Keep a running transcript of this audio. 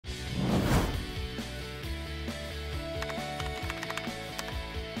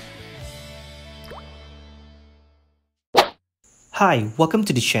Hi, welcome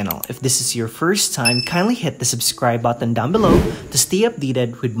to the channel. If this is your first time, kindly hit the subscribe button down below to stay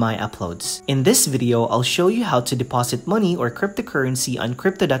updated with my uploads. In this video, I'll show you how to deposit money or cryptocurrency on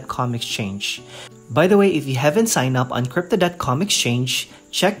Crypto.com exchange. By the way, if you haven't signed up on Crypto.com exchange,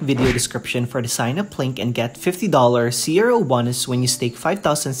 check video description for the sign up link and get $50 CRO bonus when you stake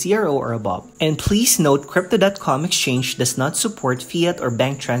 5,000 CRO or above. And please note, Crypto.com exchange does not support fiat or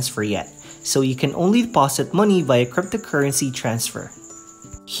bank transfer yet, so you can only deposit money via cryptocurrency transfer.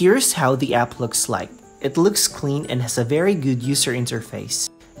 Here's how the app looks like. It looks clean and has a very good user interface.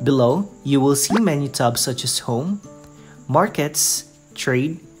 Below, you will see menu tabs such as Home, Markets,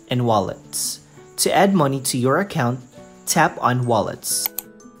 Trade, and Wallets. To add money to your account, tap on Wallets.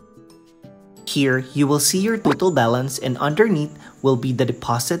 Here, you will see your total balance, and underneath will be the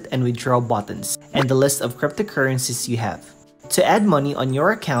deposit and withdraw buttons and the list of cryptocurrencies you have. To add money on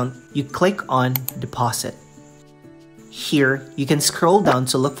your account, you click on Deposit. Here, you can scroll down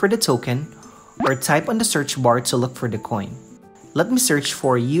to look for the token or type on the search bar to look for the coin. Let me search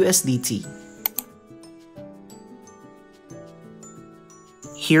for USDT.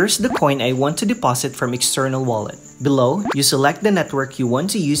 Here's the coin I want to deposit from external wallet. Below, you select the network you want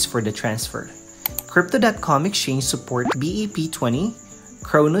to use for the transfer. Crypto.com exchange support BEP20,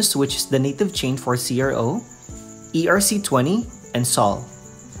 Kronos, which is the native chain for CRO, ERC20, and SOL.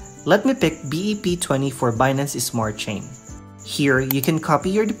 Let me pick BEP20 for Binance Smart Chain. Here, you can copy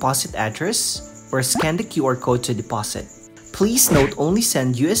your deposit address or scan the QR code to deposit. Please note, only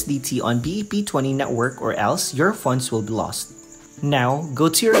send USDT on BEP20 network or else your funds will be lost. Now, go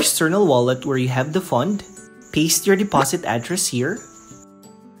to your external wallet where you have the fund, paste your deposit address here,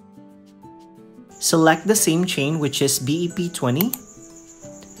 select the same chain which is BEP20,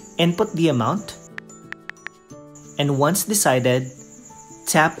 input the amount, and once decided,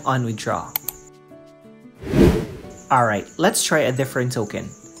 tap on Withdraw. Alright, let's try a different token.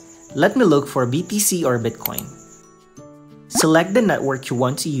 Let me look for BTC or Bitcoin. Select the network you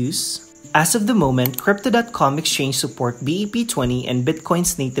want to use. As of the moment, Crypto.com exchange support BEP20 and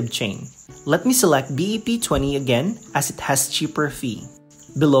Bitcoin's native chain. Let me select BEP20 again as it has cheaper fee.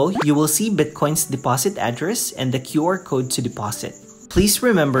 Below, you will see Bitcoin's deposit address and the QR code to deposit. Please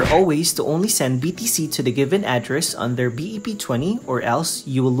remember always to only send BTC to the given address under BEP20 or else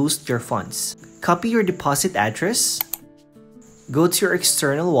you will lose your funds. Copy your deposit address, go to your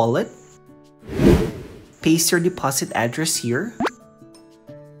external wallet, paste your deposit address here,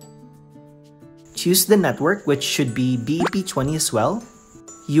 choose the network, which should be BEP20 as well.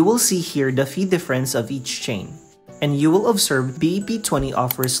 You will see here the fee difference of each chain, and you will observe BEP20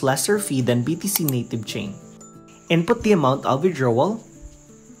 offers lesser fee than BTC native chain. Input the amount of withdrawal.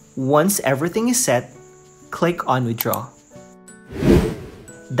 Once everything is set, click on Withdraw.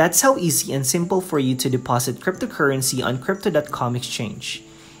 That's how easy and simple for you to deposit cryptocurrency on Crypto.com exchange.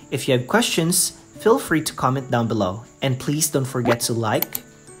 If you have questions, feel free to comment down below. And please don't forget to like,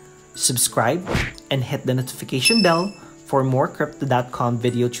 subscribe, and hit the notification bell for more Crypto.com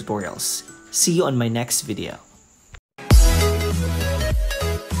video tutorials. See you on my next video.